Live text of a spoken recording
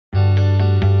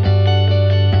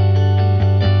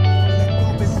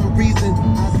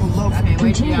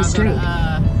y'all go to,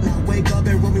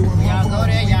 y'all go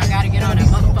there, y'all gotta get on that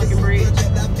motherfucking bridge.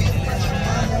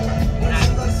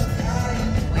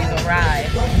 We gonna ride.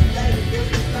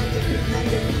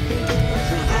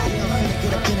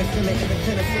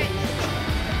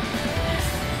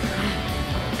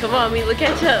 Come on, Mila,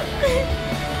 catch up.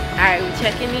 Alright, we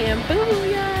checking in.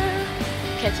 Booyah!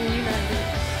 Catching United.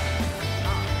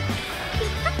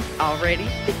 Already.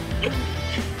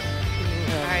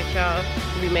 Alright, y'all.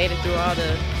 We made it through all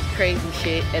the crazy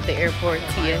shit at the airport,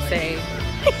 TSA.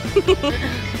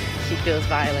 She feels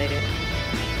violated.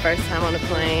 First time on a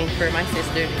plane for my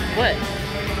sister. What?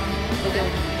 Okay.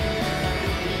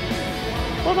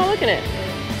 What am I looking at?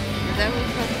 Is that what you're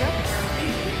supposed to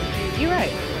go? You're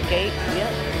right. Gate.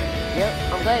 Yep. Yep.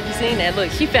 I'm glad you seen that.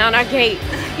 Look, she found our gate.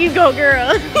 You go,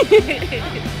 girl.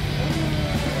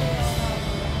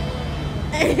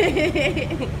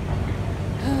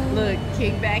 Look,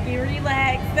 kick back and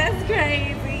relax. That's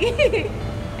crazy.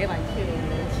 They like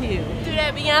chill. Do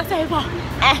that Beyonce walk.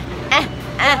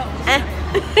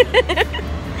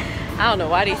 I don't know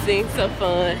why these things so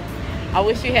fun. I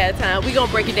wish we had time. We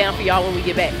gonna break it down for y'all when we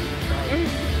get back.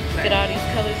 Look at all these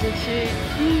colors and shit.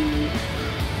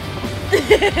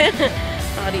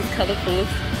 All these colorfuls.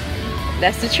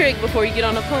 That's the trick before you get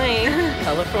on a plane.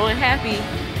 Colorful and happy.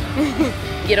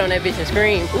 Get on that bitch and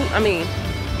scream. Ooh, I mean,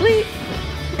 bleep.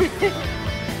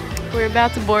 We're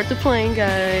about to board the plane,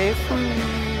 guys.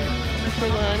 We're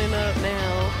lining up now.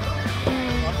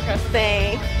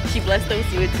 Thing. She blessed us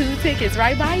with 2 tickets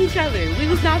right by each other. We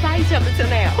was not by each other till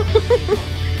now.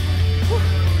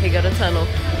 Here go the tunnel.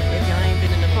 If y'all ain't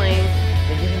been in the plane,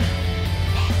 then get in.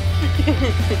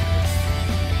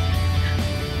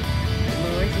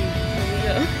 Lord Jesus, here we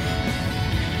go.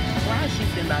 Why is she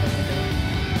sitting by the window?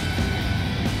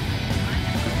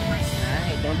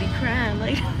 Alright, don't be crying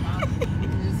like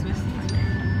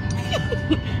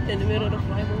in the middle of the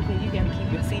flight movement, you gotta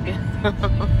keep your seatbelt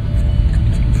on.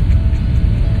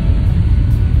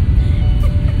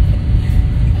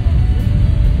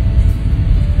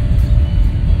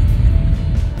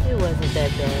 It wasn't that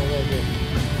bad, was it?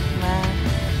 Nah.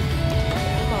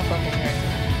 That motherfucking hurt.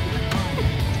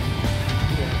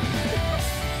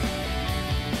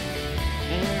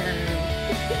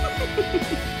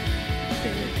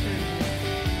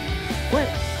 What?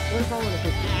 What if I want to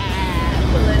put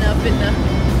pulling up in the,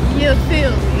 you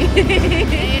feel me?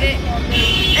 Hit it.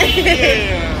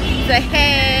 Yeah. Say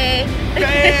hey.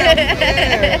 Damn,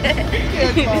 yeah.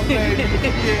 Yes, my baby.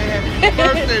 Yeah.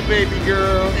 Birthday, baby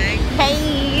girl. Hey.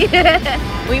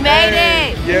 We made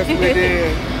it. Yes, we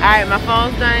did. Alright, my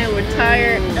phone's dying. We're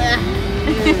tired.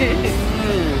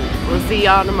 We'll see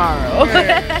y'all tomorrow.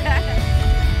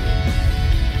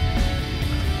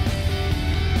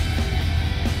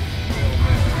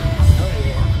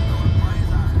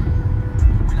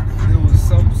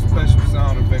 Special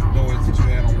sound effect noise that you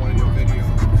had on one of your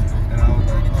videos, and I was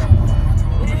like, oh.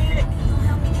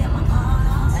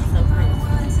 That's so crazy.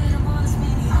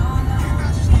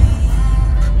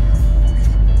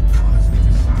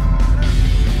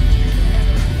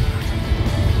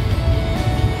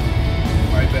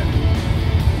 Right back.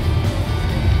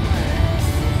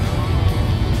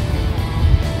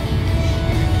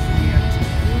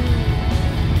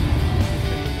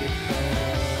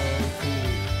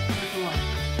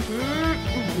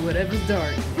 Whatever's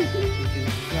dark.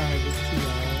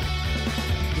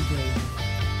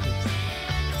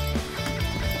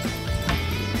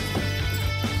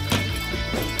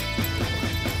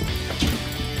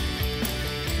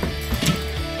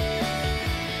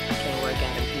 Can't work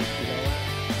out in peace, you know what?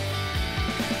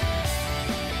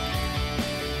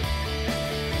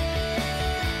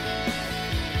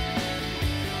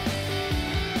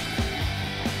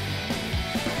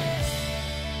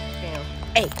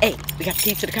 Hey, we got the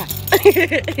keys to the car.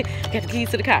 Got the keys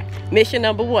to the car. Mission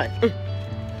number 1.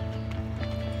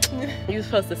 You were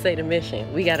supposed to say the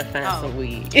mission. We gotta find some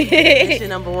weed. Mission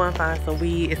number 1, find some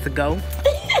weed. It's a go.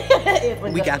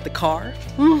 We got the car.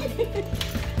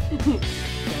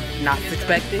 Not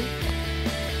expecting.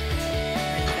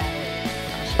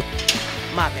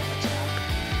 My bad, child.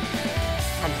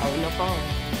 I'm holding the phone.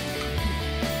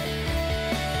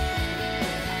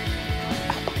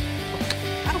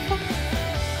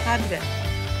 How do that?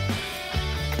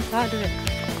 How do that?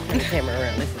 Turn the camera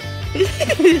around, listen.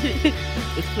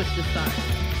 It's push to start.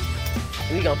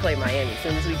 We gonna play Miami as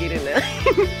soon as we get in there.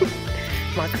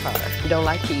 My car don't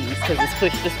like keys because it's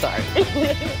push to start.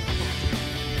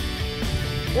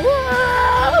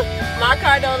 Whoa! My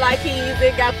car don't like keys,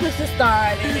 it got push to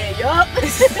start and then yup.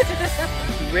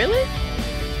 Really?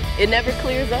 It never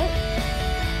clears up?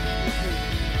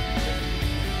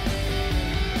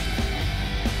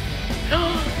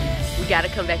 gotta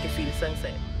come back and see the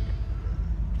sunset.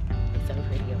 It's so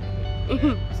pretty over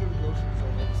here.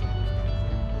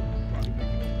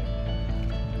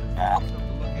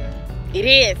 It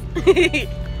is.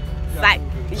 Like,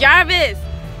 Jarvis,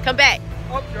 come back.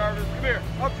 Up, Jarvis. Come here.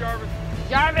 Up, Jarvis.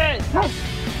 Jarvis.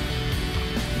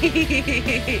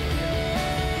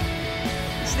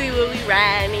 See what we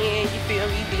riding in, you feel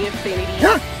me? The Infinity,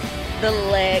 the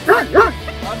Lex,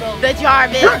 the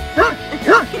Jarvis.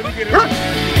 Let me get it.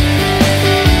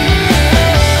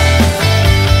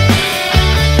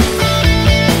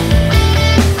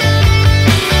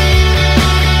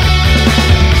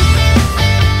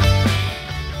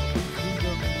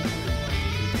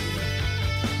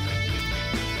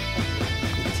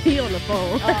 He on the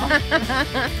phone.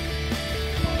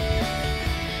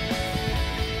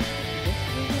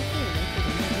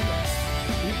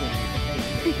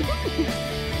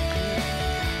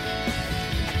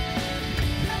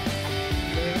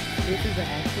 This is an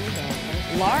actual dog.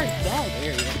 Large dog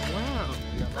area. Wow.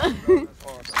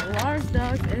 Large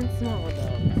dogs and small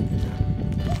dogs.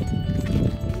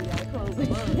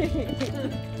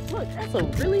 Look, that's a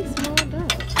really small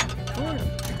dog. Wow.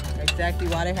 Exactly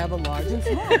why they have a large and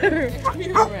small.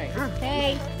 Right.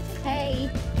 Hey, hey,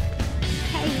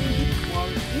 hey,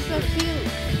 you so cute.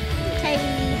 Hey.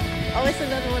 Oh, it's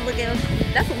another one. Look at him.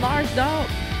 That's a large dog.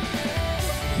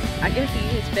 I guess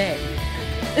he is fat.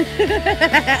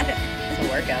 It's a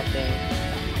workout thing.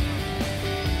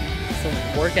 It's a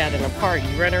workout in a park.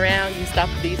 You run around, you stop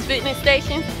at these fitness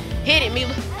stations, hit it,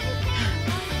 Mila.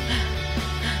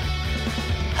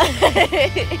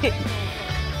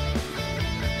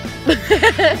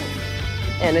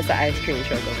 And it's an ice cream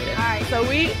truck over there. Alright, So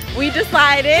we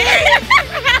decided.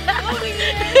 we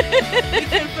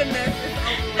can finesse this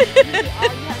over with.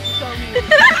 All you have to show me is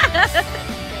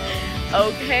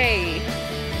Okay.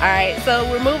 All right, so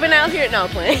we're moving out here. No, I'm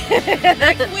playing.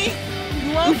 next week.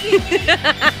 You won't see me.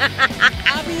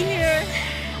 I'll be here.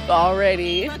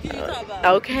 Already. What can you talk about?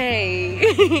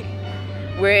 Okay.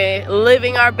 We're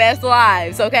living our best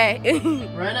lives, okay?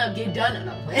 Run up, get done.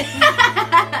 No, I'm playing.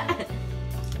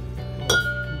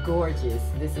 Gorgeous.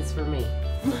 This is for me.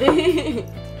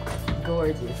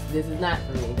 Gorgeous. This is not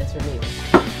for me. That's for me.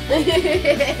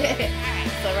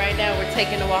 So right now we're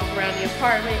taking a walk around the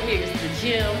apartment. Here's the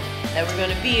gym that we're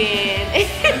gonna be in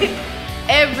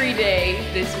every day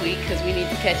this week because we need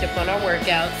to catch up on our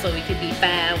workouts so we can be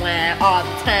fine wine all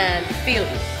the time. You feel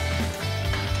me?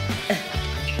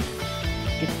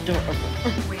 Get the door open.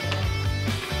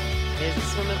 There's a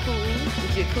swimming pool, the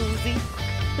jacuzzi.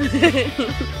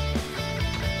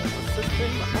 My sister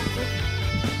and my uncle.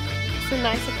 It's a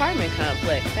nice apartment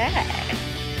complex. Hey.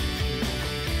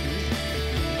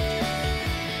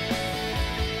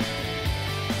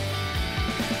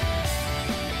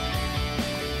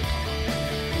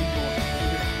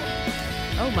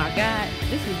 Oh my God,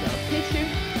 this is a picture.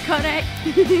 Kodak.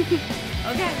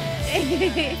 Okay.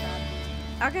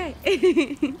 Okay.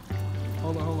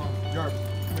 Hold on. Jarvis,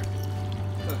 come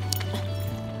here.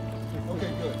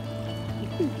 Okay, good.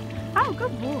 Oh,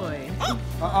 good boy.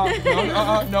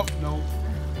 No.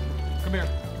 Come here.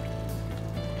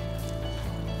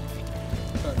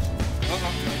 Touch.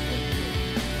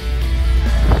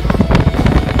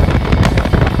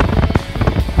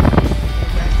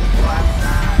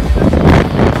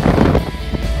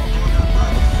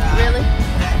 Really?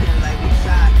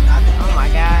 Oh my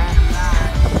God.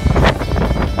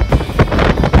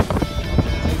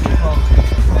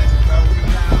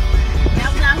 That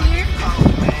was out here?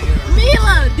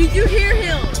 Mila, did you hear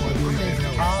him?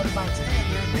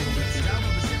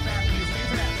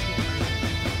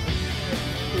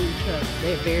 Food trucks.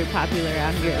 They're very popular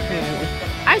out here apparently.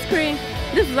 Ice cream.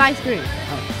 This is ice cream.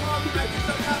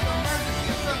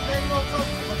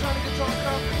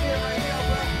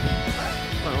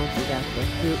 Oh, we got the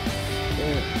good.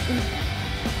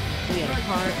 We got a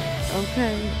park.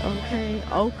 Okay.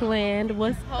 Oakland.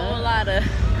 What's whole lot of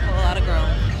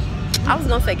grown. I was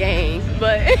gonna say gang,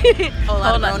 but Whole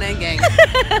lot of grown and gang.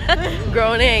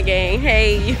 grown and gang.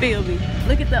 Hey, you feel me?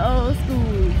 Look at the old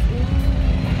schools.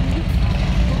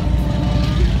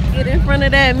 Get in front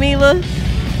of that, Mila.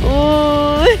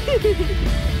 Ooh.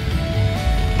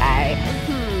 Alright.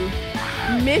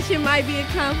 Mission might be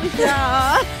accomplished,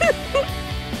 y'all.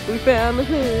 We found the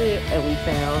hood and we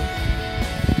found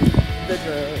the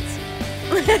drugs.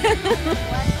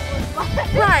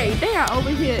 Right, they are over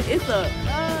here.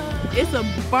 It's a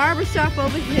barbershop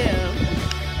over here.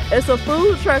 It's a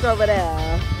food truck over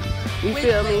there. You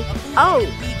feel me? Oh,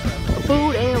 a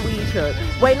food and weed truck.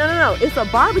 Wait, no. It's a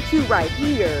barbecue right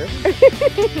here.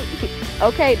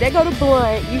 Okay, there go the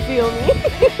blunt. You feel me?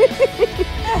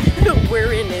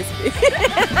 We're in this.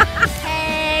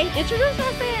 Hey, introduce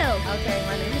yourself. Okay,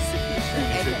 my name is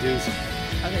Sakisha. Introduce.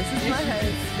 Okay, this is my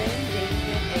husband,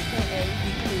 David, aka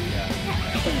DP.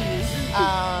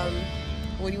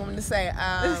 What do you want me to say?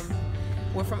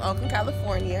 We're from Oakland,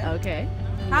 California. Okay.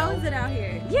 How is it out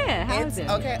here? Yeah, how is it?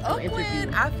 Okay, Oh, Oakland.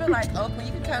 interview. I feel like Oakland.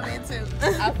 You can come into.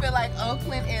 I feel like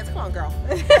Oakland is. Come on, girl.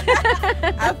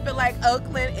 I feel like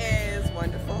Oakland is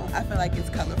wonderful. I feel like it's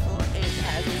colorful. It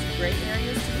has its great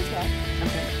areas too as well.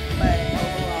 Okay. But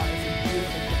overall, it's a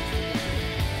beautiful place to be.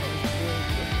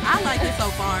 I like it so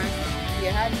far.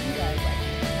 Yeah, how do you guys like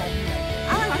it? How do you like it?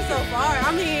 I like it so far.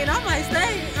 I mean, I might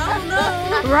stay. I don't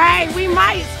know. Right, we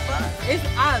might. It's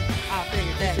I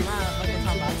figured that. Mine, okay,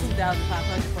 talking about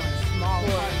 2,500 for a small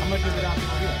apartment. How much is it out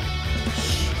here?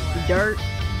 Dirt.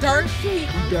 Dirt cheap.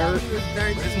 Dirt. It was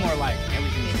dirt But it's cheap. more like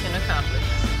everything. Mission accomplished.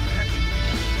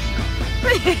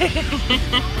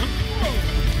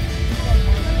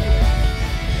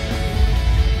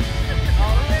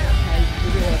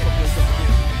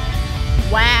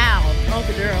 Wow.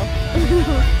 Uncle Darrell.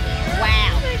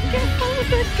 Wow.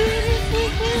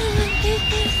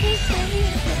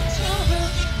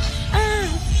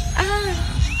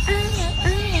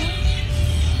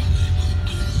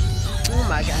 Oh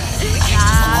my God.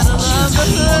 Gotta love the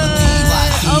hood.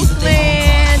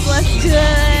 Oakland, what's good?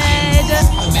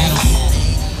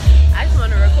 I just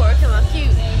want to record because I'm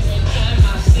cute.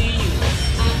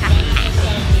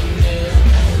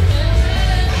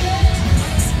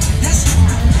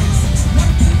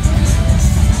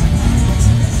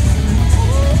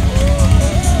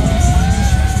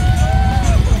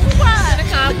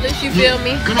 Accomplished, you feel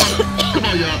me? Come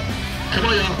on, y'all. Come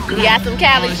on, y'all. Come We got some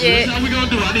Cali shit. This is how we gonna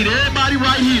do. I need everybody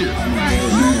right here.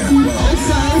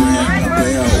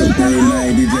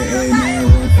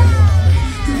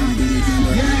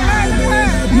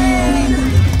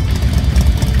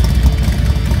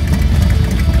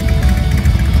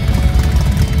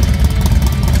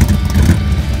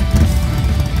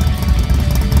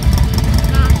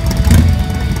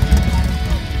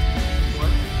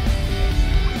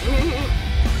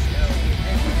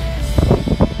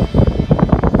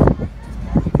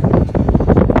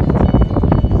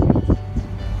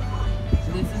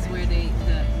 This is where the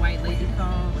white lady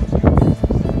come.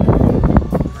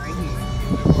 Right here.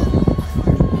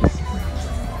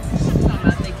 Talking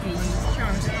about they can't use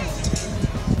charms.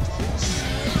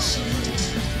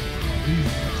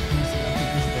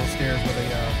 Those stairs where they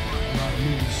a lot of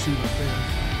movies shoot up there.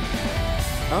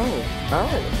 Oh.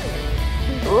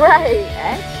 Right,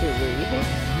 actually.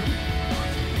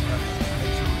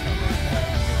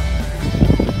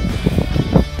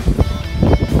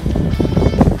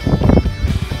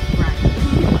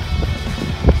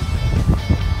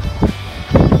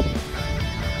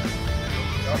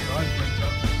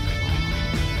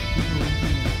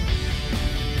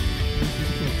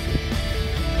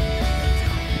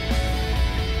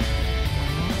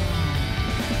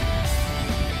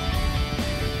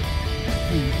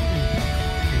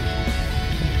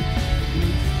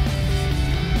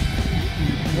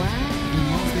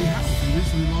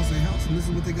 This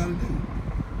is what they gotta do.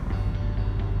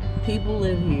 People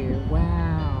live here.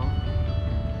 Wow.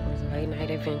 It was a late night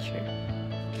adventure.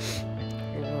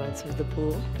 We're going to the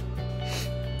pool.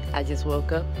 I just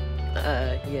woke up.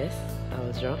 Yes, I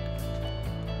was drunk.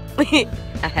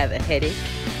 I have a headache.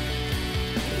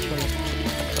 Which one?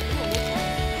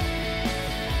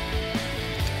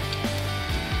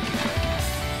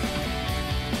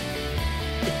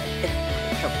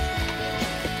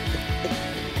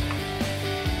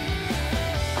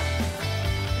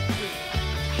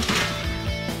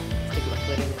 Stick my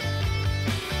foot in it.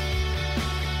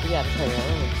 You gotta turn it on.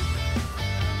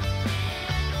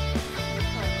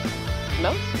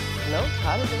 No,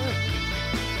 how does it work?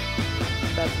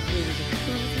 About to do the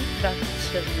jacuzzi, about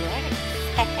to relax.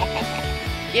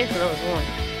 Yes, no, it's on.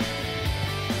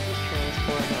 Just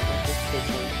transform out like this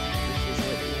kitchen, which is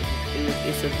what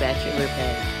it's a bachelor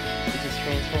pad. We just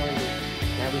transformed it.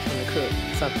 Now we finna cook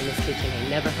something this kitchen ain't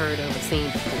never heard of or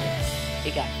seen before.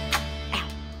 It got, ow.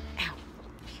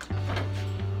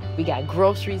 We got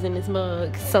groceries in this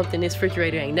mug, something this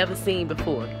refrigerator ain't never seen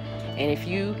before. And if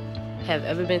you have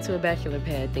ever been to a bachelor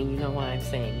pad, then you know why I'm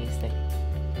saying these things.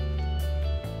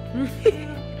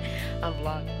 I'm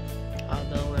vlogging,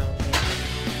 although we're on vacation.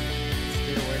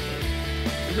 Still working.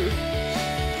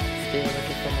 Still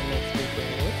looking for my next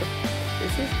weekend. What the?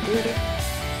 Is this glitter?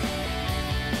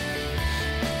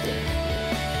 Yeah.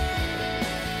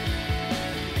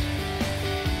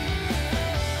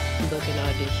 Booking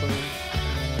auditions,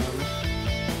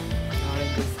 all that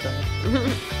good stuff. I'm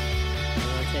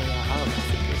gonna tell y'all all my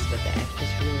secrets, but the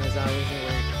actress room is always at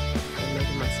work.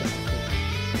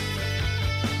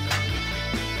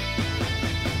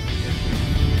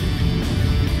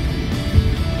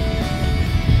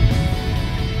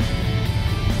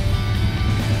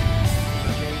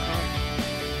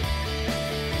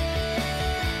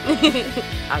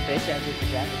 I bet you I did the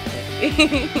jacket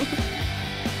today.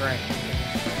 Right.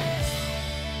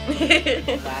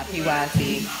 YPYC.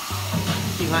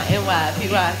 She my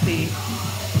NYPYC.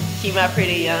 She my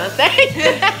pretty young thing.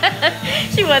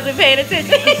 She wasn't paying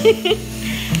attention.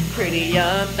 Pretty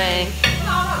young thing.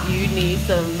 You need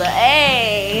some love.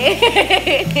 Hey.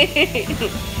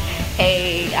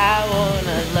 Hey, I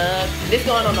wanna love. This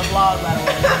going on the vlog, by the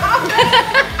way.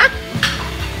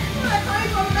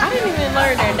 I didn't even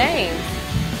learn their names.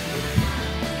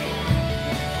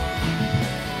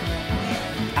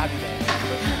 I'll be back.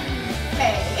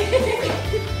 Hey.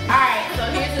 Alright, so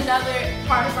here's another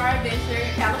part of our adventure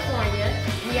in California.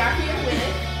 We are here with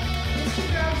It's your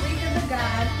girl, Rika the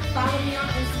God. Follow me on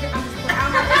Instagram. I'm just on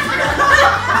my Instagram.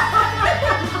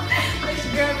 It's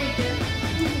your girl, Rika.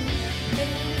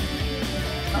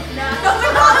 No.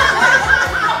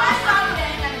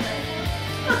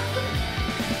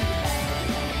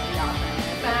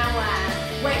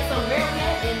 Wait, so where we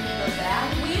at in the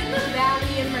valley? We in the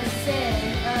valley in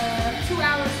Merced, 2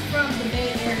 hours from the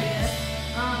Bay Area.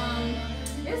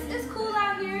 It's cool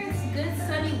out here. It's good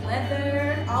sunny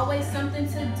weather. Always something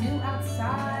to do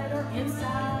outside or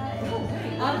inside. I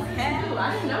didn't know. I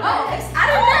didn't know.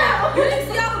 You didn't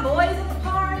see all the boys at the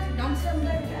park? Don't tell me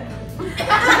that.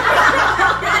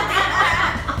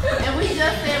 And we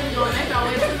just said we're going to make our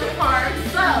way to the park,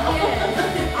 so.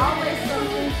 Yes, always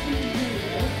something to do.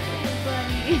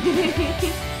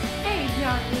 Hey,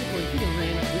 y'all, boy, you done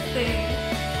ran up the stairs.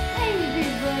 Hey,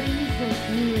 big buddy, you so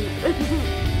cute.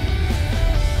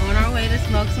 On our way to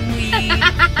smoke some weed.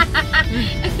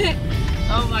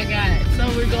 Oh my God. So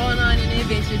we're going on an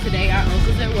adventure today. Our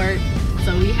uncle's at work,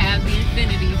 so we have the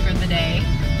Infinity for the day.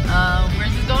 We're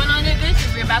just going on an adventure.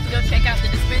 We're about to go check out the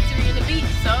dispensary and the beach,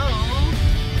 so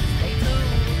stay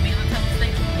tuned. Mila, tell them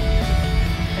stay tuned.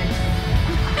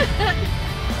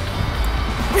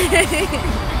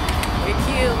 We're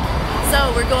cute. So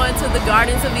we're going to the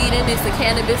Gardens of Eden. It's a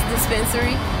cannabis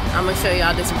dispensary. I'm gonna show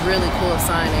y'all this really cool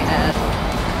sign they have.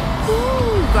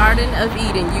 Ooh, Garden of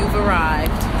Eden, you've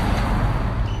arrived.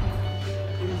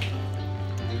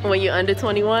 When you're under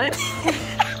 21.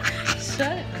 Shut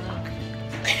up.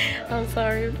 I'm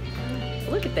sorry.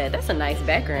 Look at that. That's a nice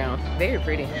background. Very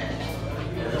pretty.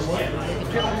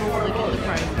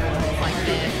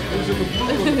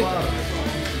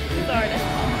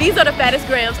 These are the fattest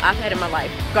grams I've had in my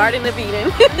life. Garden of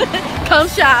Eden. Come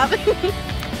shop.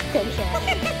 Come shop.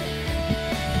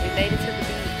 We made it to the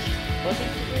beach. What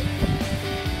beach is it?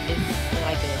 It's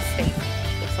like an estate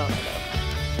or something though.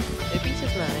 The beach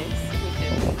is nice. We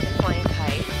can playing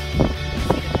kite.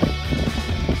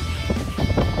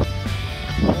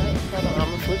 Alright, hold on. I'm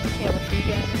gonna flip the camera for you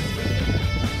guys.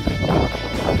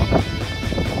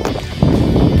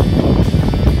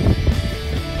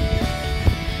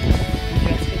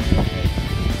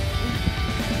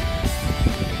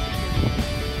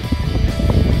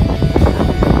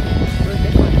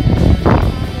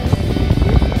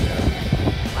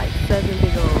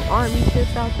 Army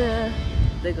ships out there.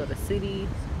 They go to cities.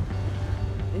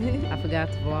 I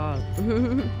forgot to vlog.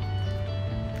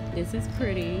 This is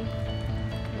pretty.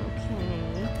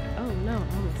 Okay. Oh no, I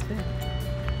almost fell.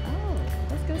 Oh,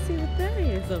 let's go see what that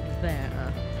is over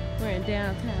there. We're in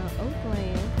downtown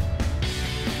Oakland.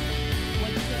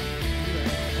 What's that?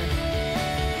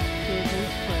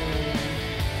 Children's playing.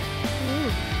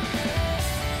 Ooh.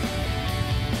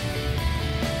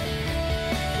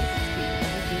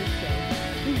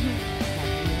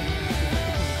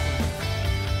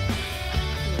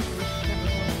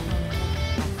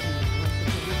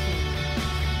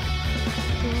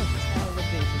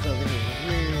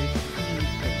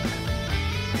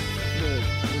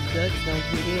 Ducks don't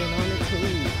get in on the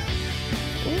tube.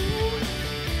 Ooh,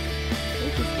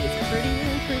 it just gets prettier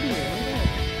and prettier. Look at that.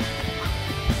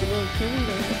 It's a little tune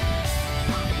there.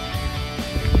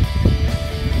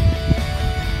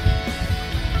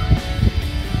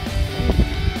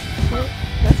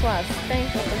 That's why I stank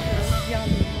over here. Y'all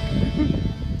know.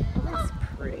 Oh, that's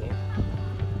pretty.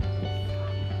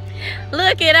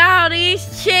 Look at all these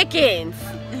chickens.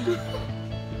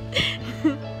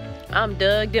 I'm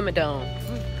Doug Dimmadome.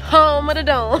 Home of the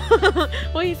dome.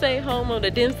 What do you say? Home of the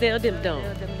Dimsdale Dimmadome.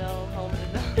 Home of the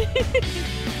dome.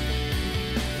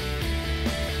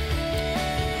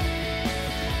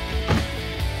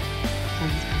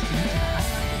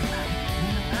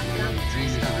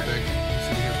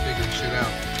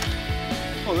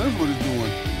 Oh, that's what it's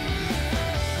doing.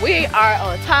 We are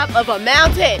on top of a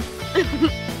mountain.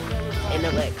 In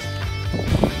the lake.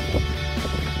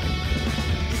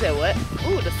 You said what?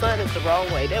 Ooh, the sun is the wrong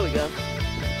way. There we go.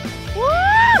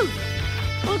 Woo!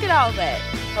 Look at all that.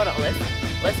 Hold on, let's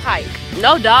Let's hike.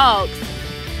 No dogs.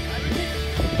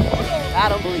 I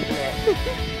don't believe in that.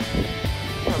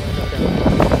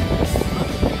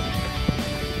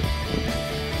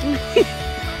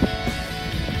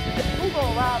 Who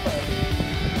gonna rob us?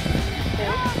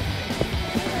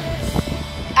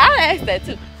 I asked that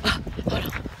too.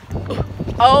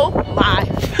 Oh my.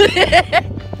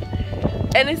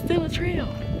 And it's still a trail.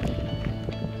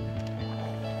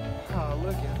 Oh,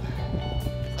 look at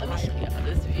Let me show y'all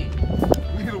this view.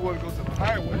 that. We don't want to go to the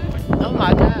highway. Oh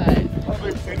my God. Oh,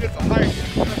 baby, say it's a hike.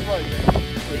 That's right, baby.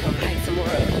 We're gonna hike some more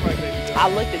up. That's right, baby. I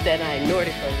looked at that and I ignored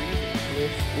it for a reason.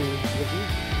 This is the view.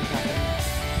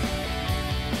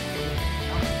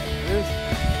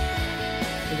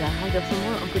 We gotta hike up some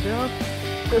more, Uncle Darrell.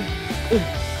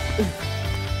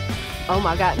 Oh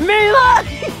my God, Mila!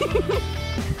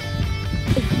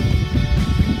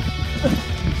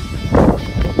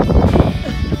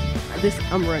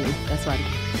 I'm running. That's why.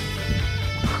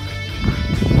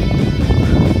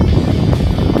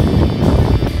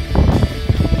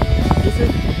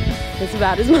 It's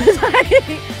about as much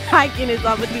hiking as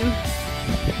I'm gonna do.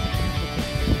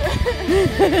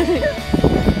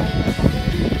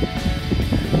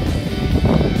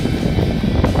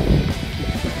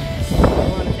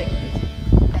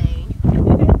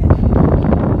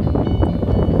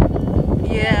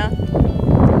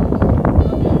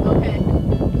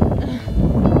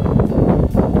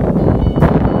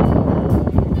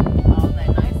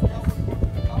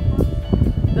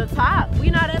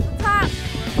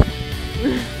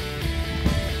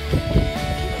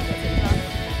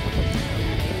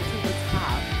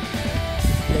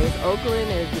 Oakland,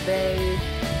 there's the Bay,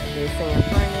 there's San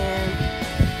Fran.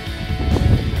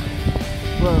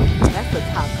 Well, that's the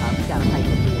top. We gotta hike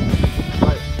up here.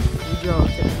 But we drove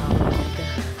to the top.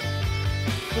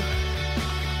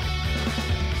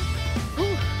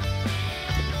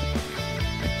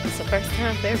 It's the first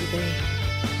time for everything.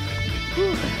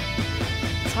 Whew.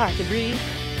 It's hard to breathe.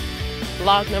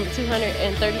 Log number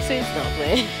 236. No,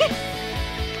 man.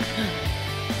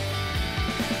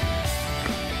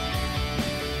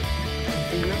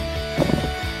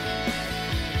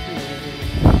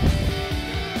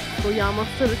 We almost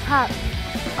to the top.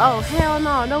 Oh, hell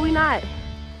no. No, we not.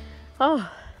 Oh.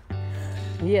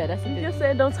 Yeah, that's what you just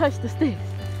said. Don't touch the stick.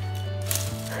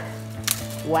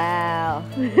 Wow.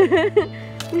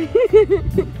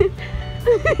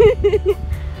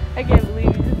 I can't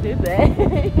believe you just did that.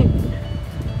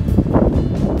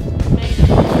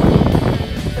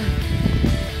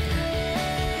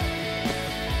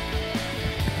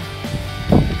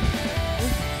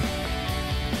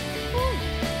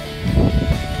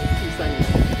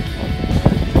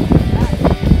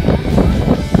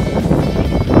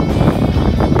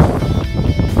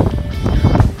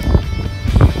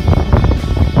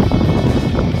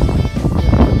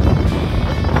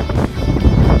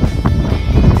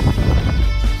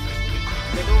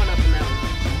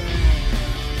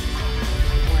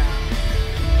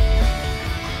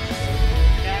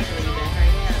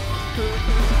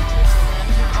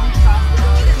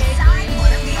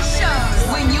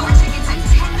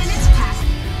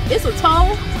 It's a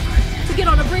toll to get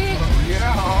on the bridge.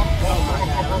 Yeah.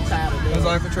 I'm tired of There's this.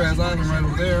 Alcatraz Island right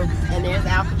over there. And there's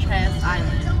Alcatraz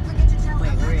Island.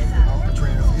 Wait, where is it?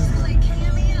 Alcatraz. It's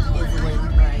lit,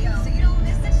 right?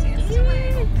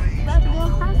 About to go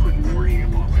across it.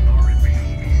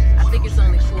 I think it's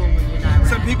only cool when you're not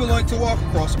Some people like to walk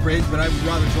across the bridge, but I would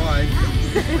rather drive.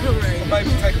 right. Maybe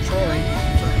take a trolley.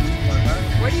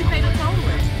 Where do you pay the toll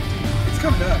with? It's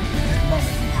coming up. Just a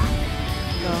moment.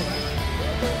 No.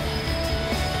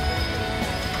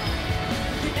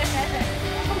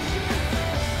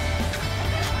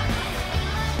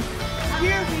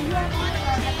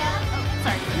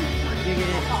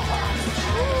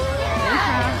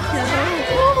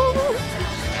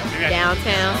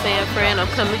 Downtown San Fran, I'm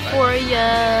coming for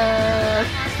ya.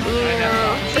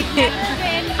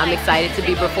 I'm excited to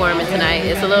be performing tonight.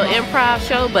 It's a little improv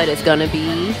show, but it's gonna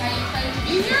be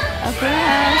a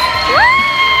blast.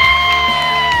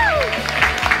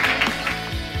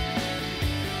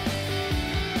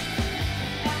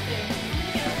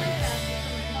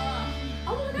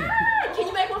 Oh my God! Can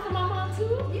you make one for my mom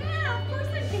too? Yeah, of course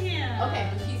I can. Okay,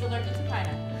 but she's allergic to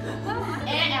pineapple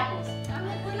and apples.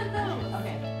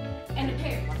 Okay, and a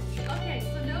pear. Okay,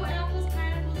 so no apples,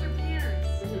 pineapples, or pears.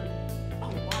 Oh,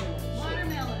 watermelon.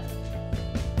 Watermelon.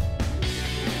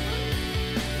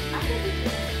 I think we can.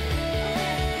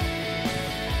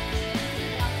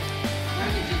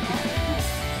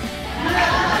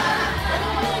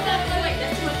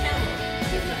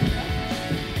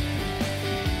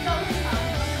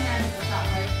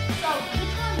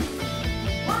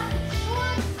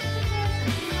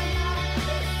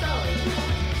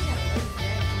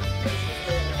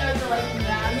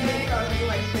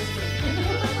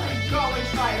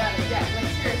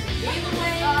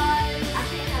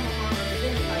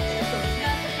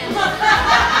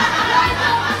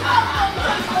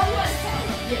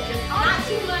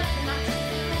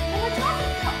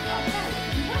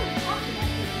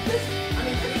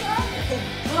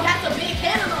 We'll have some big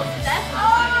cantaloupes. That's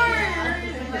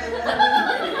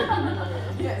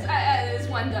yes, this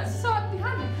one does. So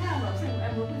behind the cantaloupes,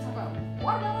 and we'll talk about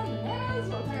watermelons, bananas.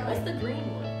 We'll talk about What's the green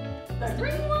one? the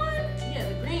green one. Yeah,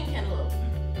 the green cantaloupe.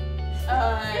 It's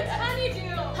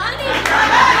honeydew. Honeydew.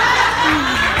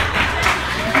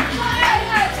 I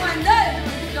had one that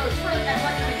goes further and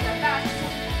like to make that fast.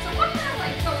 So what kind of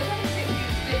like colors? Let me take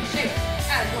these big shapes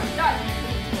as one does. And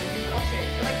you can do a little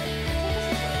shape. So like, what is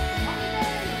this?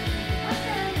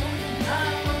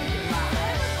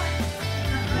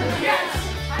 Yes.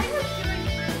 I was doing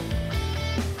fruit.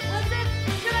 Was it?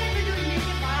 Should I have been doing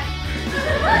naked body?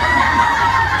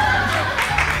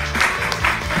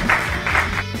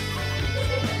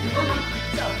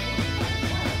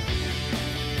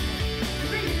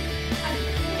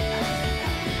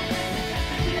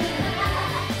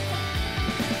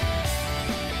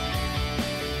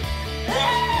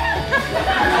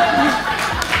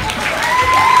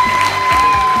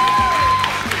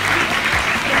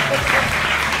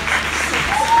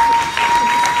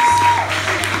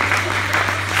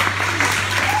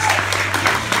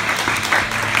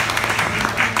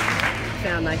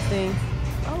 Found nice things.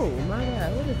 Oh my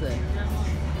God, what is that?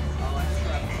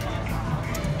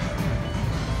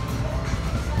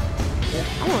 Yeah,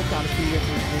 I want y'all to see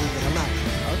different things, but I'm not.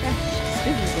 Okay,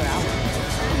 this is where I want to go.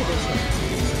 Look at this shit.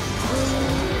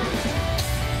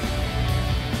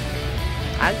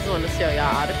 I just want to show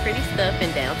y'all all the pretty stuff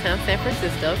in downtown San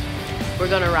Francisco. We're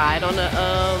gonna ride on a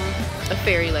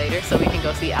ferry later, so we can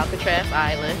go see Alcatraz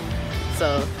Island.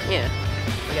 So yeah,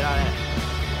 look at all that.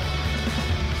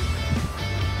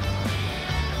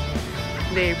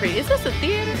 Very pretty. Is this a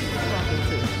theater?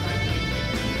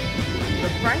 The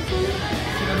price on it?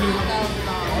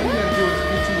 All you gotta do is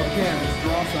get you a canvas,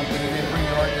 draw something, and then bring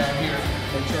your art down here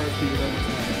and charge people every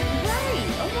time.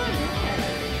 Right. Oh my God.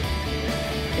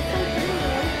 It's so pretty.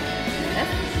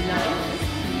 That's nice.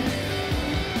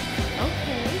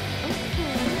 Okay. I'm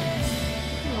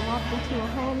gonna walk into a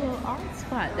whole little art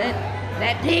spot.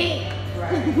 That pig.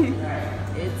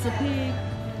 Right. It's a pig.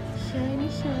 Shiny,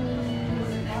 shiny.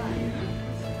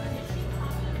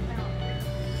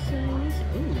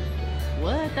 Ooh,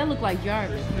 what? That looked like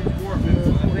Jarvis.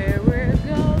 Look where we're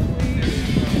going.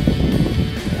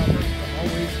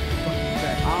 Always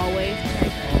back.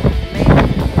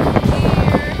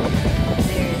 Here.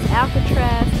 There's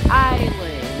Alcatraz Island.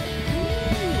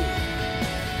 Ooh.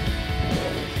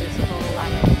 There's a whole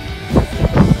lot of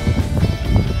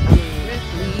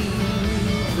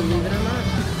believe it or not,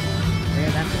 we're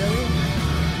about to go in.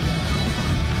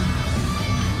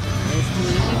 There's too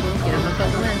many people. Get on my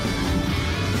phone left.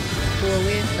 Cool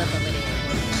weird stuff over there.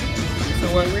 So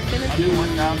what we're gonna do? $1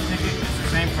 ticket. It's the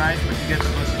same price, but you get the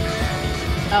book.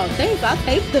 Oh, thanks. I'll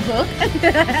take the book.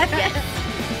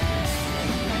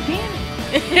 Yes.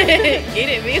 Get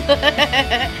it, Mila.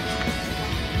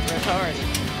 Retarded.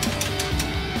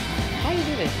 How you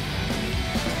do this?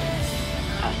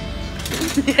 Oh.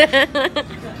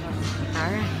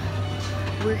 All right.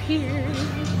 We're here.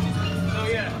 Oh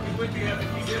yeah, you would be if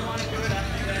you did want to do it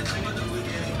after that, you would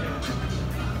be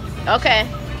Okay.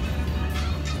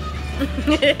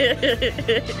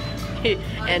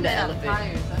 And the elephant.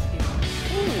 Tires, that's cute.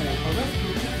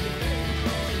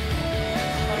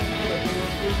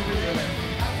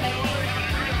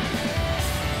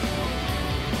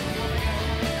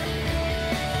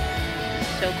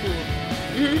 So cool.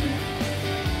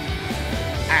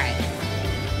 Alright.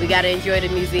 We gotta enjoy the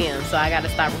museum, so I gotta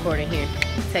stop recording here.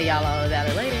 Tell y'all all about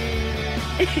it later.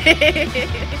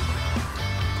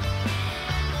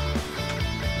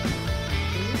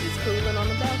 Just cooling on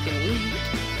the balcony.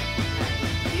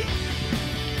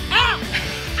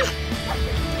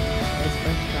 It's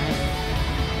first Friday.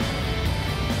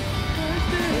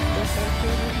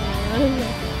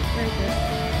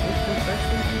 It's the first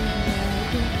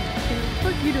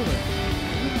what you doing?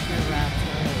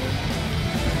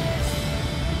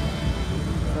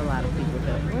 There's a lot of people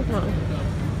there. What's wrong?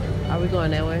 Are we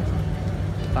going that way?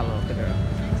 Follow Uncle Darrell.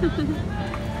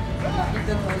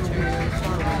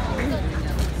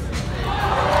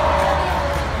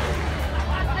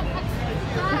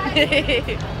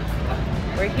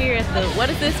 We're here at the, what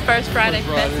is this, First Friday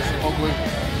Festival? Oakland.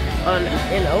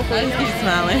 In Oakland? Keep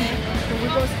smiling.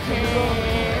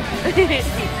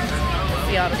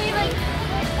 See all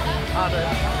the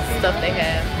stuff they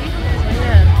have.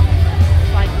 Yeah.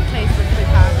 It's like the taste of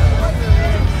Chicago.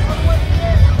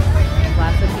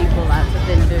 Lots of people, lots of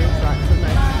vendors, lots of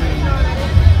nice food.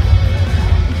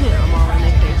 I'm all in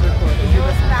their face recording. You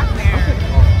was back there.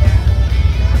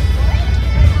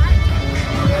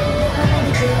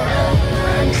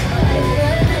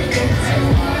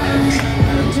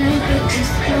 Drink it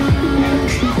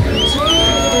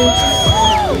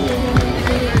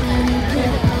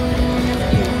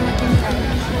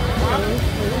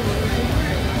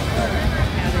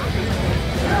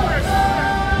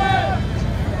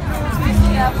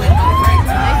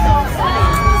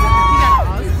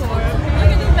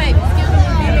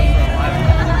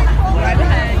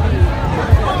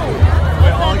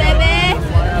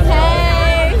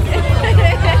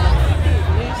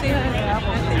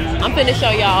I'm finna show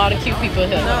y'all all the cute people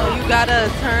here. No, you gotta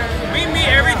turn. Meet me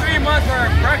every 3 months for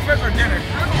breakfast or dinner.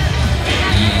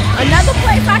 Another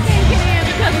place I can't get in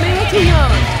because me are too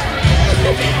young.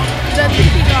 The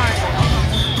Tiki Garden.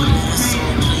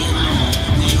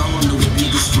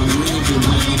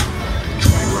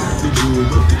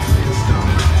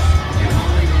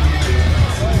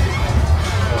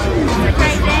 It's a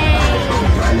great day.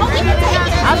 Oh, you can take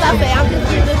it. I was about to say, I'm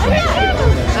just here listening.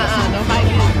 Don't bite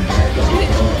me.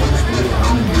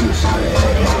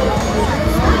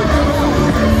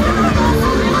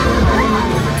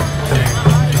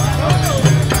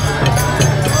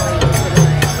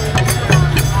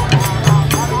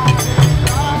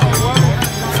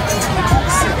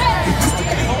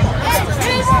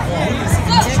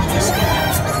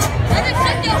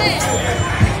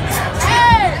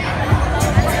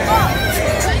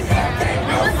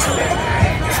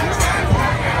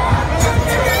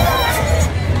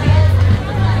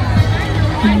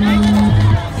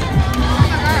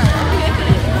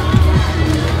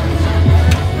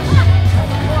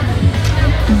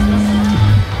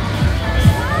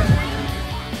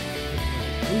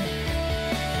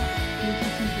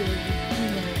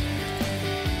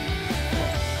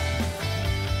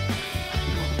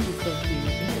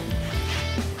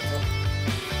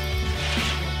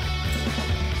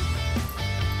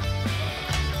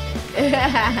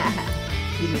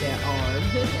 Give me that arm.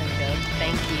 There you go.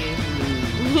 Thank you.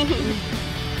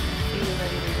 See you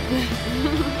later.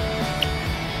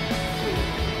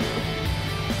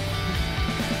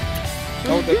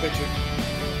 Hold that picture.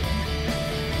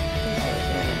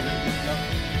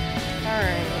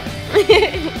 Alright.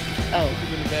 Oh. Keep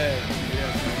it in the bag. Yeah,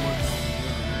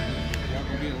 y'all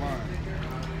gonna be in line.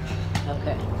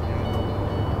 Okay.